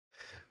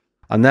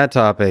on that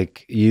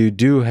topic, you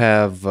do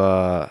have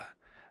a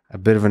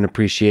bit of an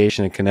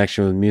appreciation and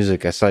connection with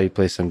music. I saw you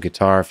play some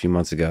guitar a few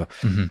months ago.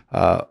 Mhm.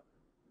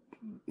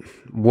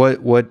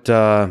 What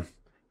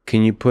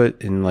can you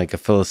put in like a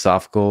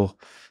philosophical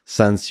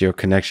sense your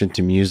connection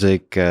to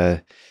music?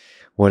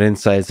 What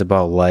insights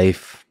about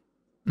life,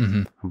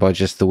 Mhm. about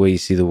just the way you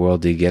see the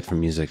world, do you get from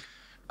music?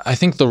 I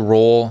think the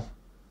role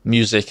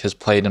music has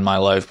played in my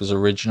life was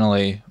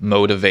originally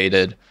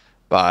motivated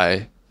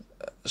by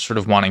sort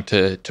of wanting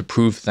to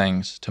prove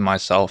things to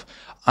myself.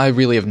 I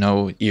really have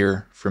no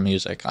ear for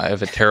music. I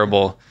have a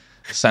terrible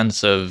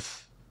sense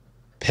of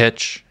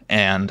pitch,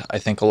 and I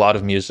think a lot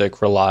of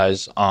music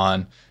relies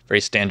on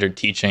very standard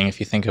teaching. If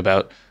you think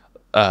about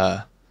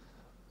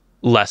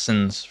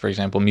lessons, for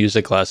example,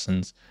 music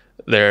lessons,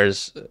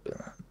 there's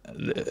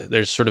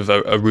sort of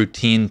a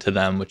routine to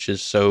them, which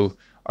is so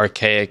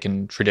archaic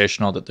and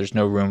traditional that there's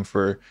no room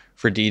for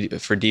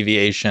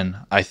deviation.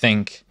 I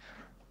think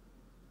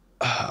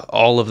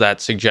all of that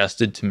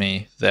suggested to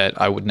me that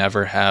I would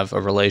never have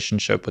a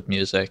relationship with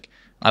music.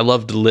 I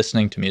loved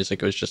listening to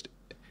music. It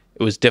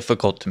was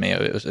difficult to me.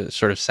 It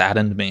sort of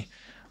saddened me.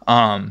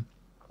 I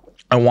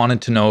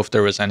wanted to know if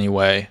there was any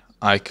way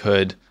I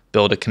could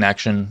build a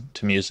connection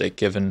to music,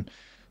 given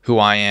who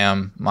I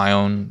am, my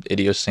own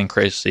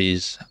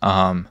idiosyncrasies,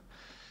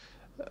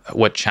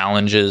 what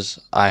challenges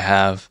I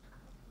have.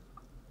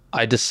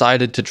 I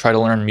decided to try to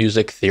learn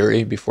music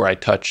theory before I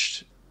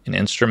touched an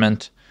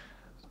instrument.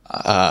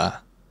 I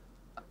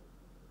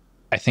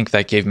think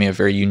that gave me a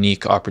very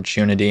unique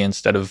opportunity.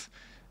 Instead of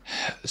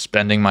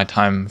spending my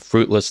time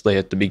fruitlessly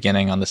at the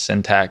beginning on the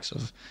syntax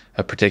of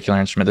a particular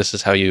instrument, this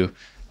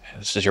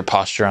is your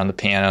posture on the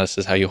piano, this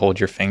is how you hold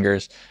your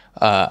fingers.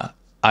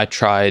 I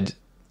tried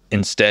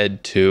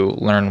instead to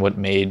learn what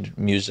made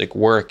music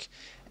work.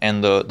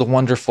 And the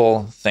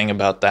wonderful thing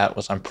about that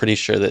was I'm pretty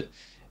sure that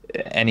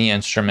any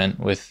instrument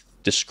with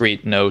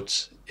discrete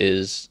notes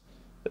is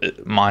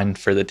mine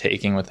for the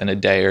taking within a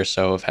day or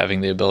so of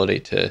having the ability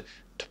to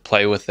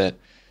play with it.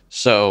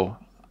 So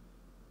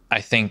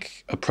I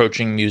think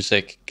approaching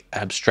music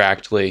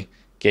abstractly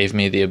gave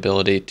me the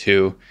ability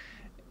to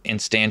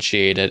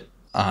instantiate it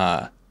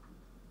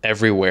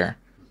everywhere.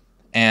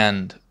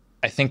 And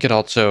I think it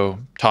also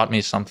taught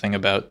me something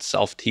about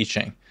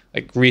self-teaching.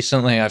 Like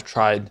recently I've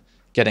tried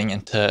getting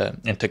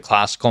into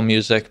classical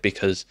music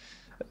because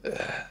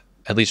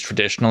at least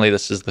traditionally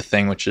this is the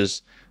thing which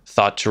is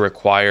thought to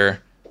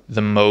require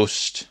the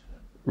most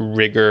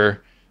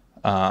rigor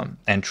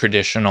and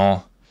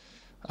traditional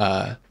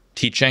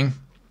teaching.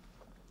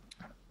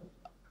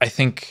 I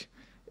think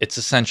it's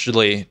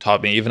essentially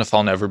taught me, even if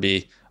I'll never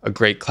be a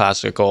great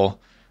classical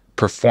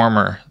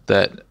performer,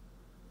 that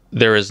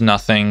there is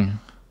nothing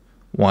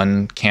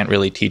one can't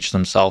really teach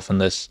themselves in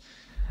this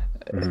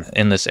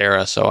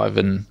era. So I've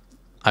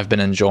been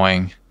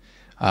enjoying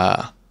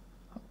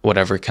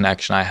whatever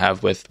connection I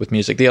have with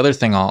music. The other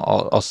thing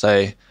I'll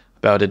say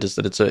about it is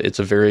that it's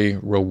a very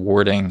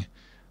rewarding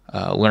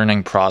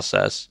learning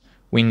process.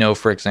 We know,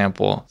 for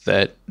example,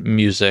 that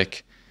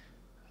music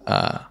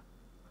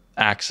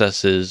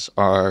accesses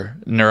our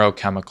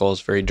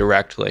neurochemicals very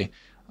directly,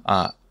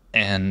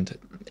 and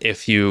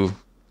if you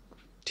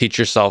teach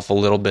yourself a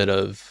little bit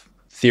of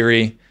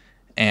theory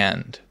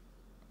and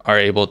are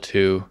able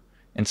to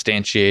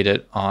instantiate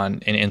it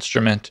on an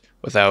instrument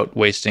without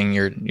wasting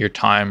your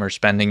time or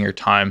spending your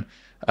time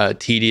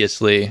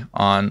tediously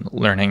on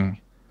learning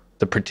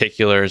the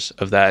particulars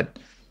of that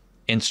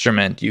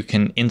instrument, you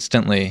can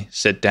instantly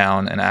sit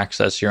down and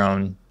access your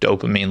own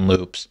dopamine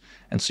loops.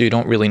 And so you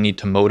don't really need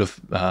to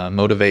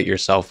motivate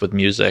yourself with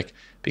music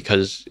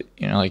because,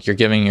 like you're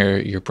giving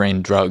your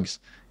brain drugs.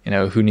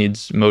 Who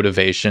needs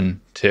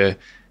motivation to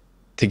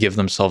give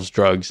themselves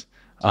drugs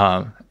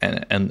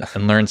and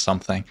learn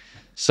something?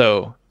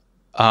 So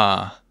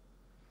I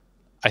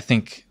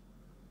think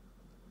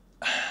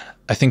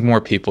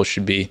more people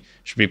should be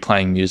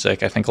playing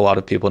music. I think a lot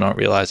of people don't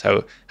realize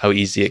how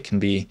easy it can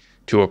be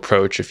to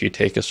approach if you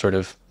take a sort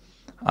of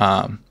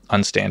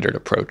unstandard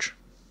approach.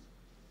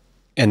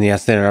 And the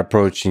unstandard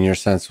approach, in your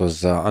sense,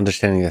 was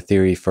understanding the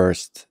theory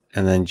first,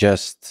 and then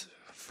just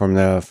from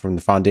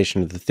the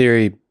foundation of the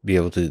theory, be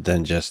able to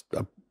then just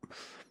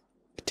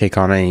take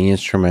on any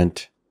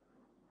instrument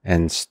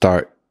and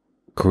start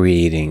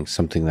creating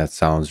something that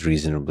sounds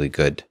reasonably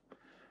good.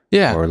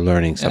 Yeah. Or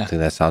learning something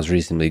that sounds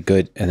reasonably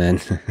good, and then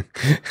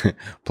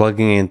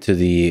plugging into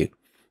the,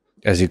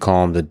 as you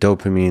call them, the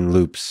dopamine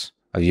loops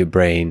of your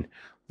brain,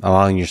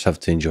 allowing yourself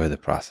to enjoy the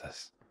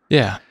process.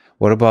 Yeah.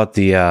 What about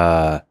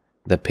the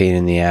pain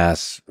in the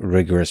ass,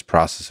 rigorous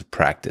process of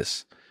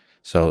practice?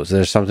 So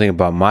there's something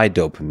about my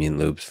dopamine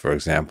loops, for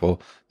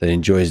example, that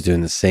enjoys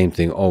doing the same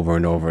thing over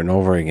and over and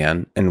over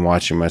again and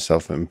watching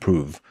myself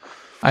improve.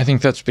 I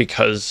think that's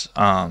because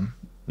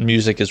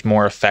music is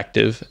more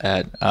effective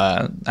at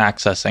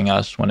accessing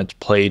us when it's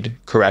played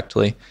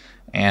correctly.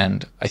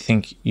 And I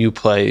think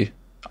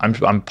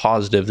I'm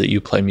positive that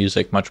you play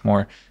music much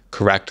more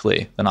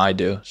correctly than I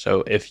do.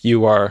 So if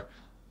you are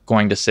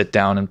going to sit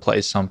down and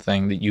play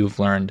something that you've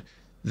learned,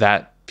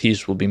 that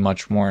piece will be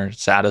much more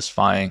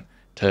satisfying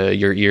to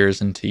your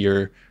ears and to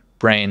your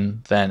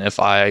brain than if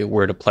I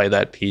were to play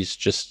that piece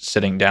just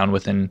sitting down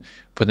with an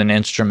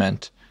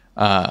instrument.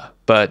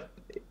 But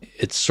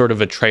it's sort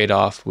of a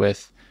trade-off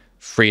with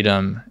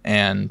freedom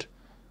and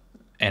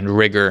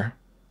rigor,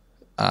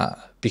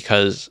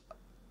 because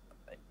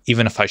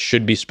even if I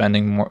should be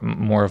spending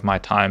more of my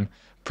time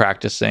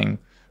practicing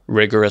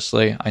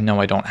rigorously, I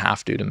know I don't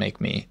have to make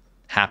me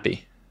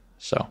happy.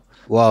 So,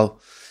 Well,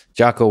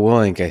 Jocko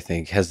Willink, I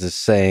think, has this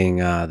saying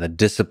that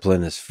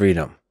discipline is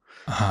freedom.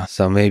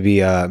 So maybe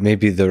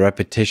the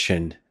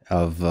repetition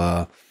of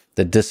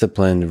the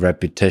disciplined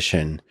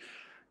repetition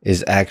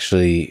is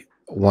actually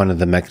one of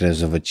the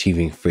mechanisms of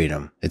achieving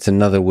freedom. It's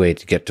another way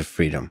to get to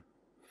freedom.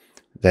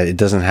 That it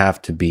doesn't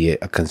have to be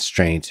a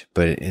constraint,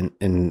 but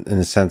in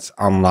a sense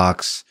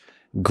unlocks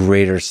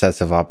greater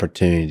sets of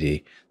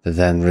opportunity that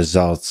then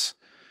results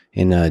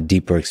in a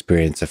deeper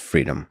experience of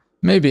freedom.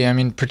 maybe, I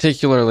mean,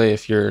 particularly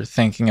if you're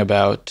thinking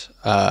about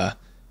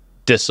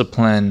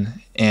discipline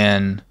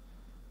in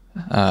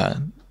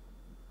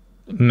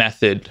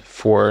method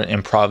for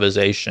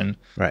improvisation.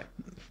 Right.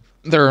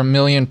 There are a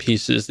million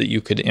pieces that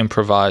you could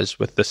improvise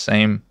with the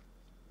same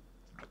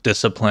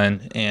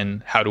discipline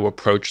in how to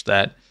approach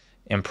that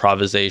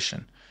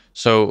improvisation.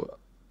 So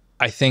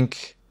I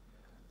think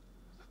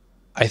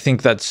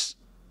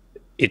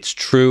it's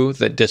true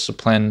that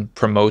discipline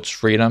promotes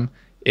freedom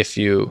if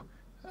you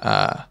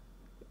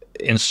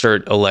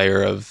insert a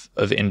layer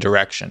of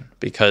indirection,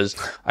 because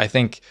I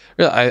think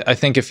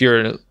if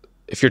you're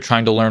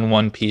trying to learn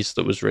one piece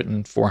that was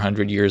written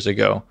 400 years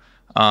ago,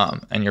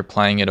 and you're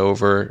playing it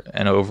over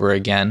and over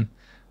again,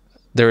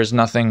 there's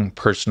nothing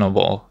personal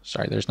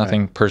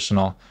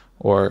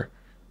or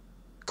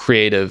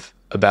creative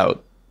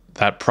about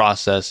that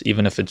process,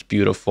 even if it's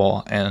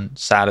beautiful and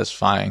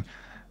satisfying.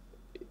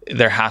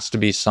 There has to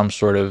be some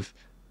sort of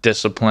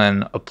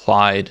discipline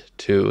applied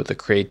to the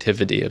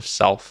creativity of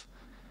self.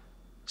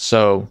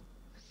 So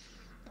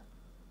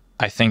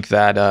I think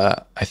that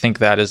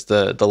is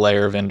the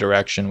layer of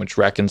indirection which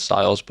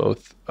reconciles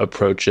both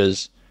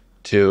approaches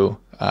to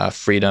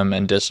freedom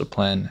and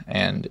discipline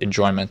and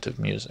enjoyment of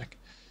music.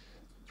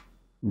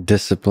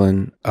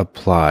 Discipline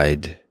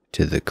applied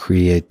to the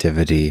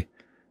creativity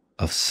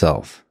of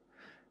self.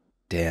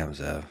 Damn,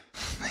 Zev.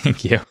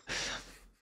 Thank you.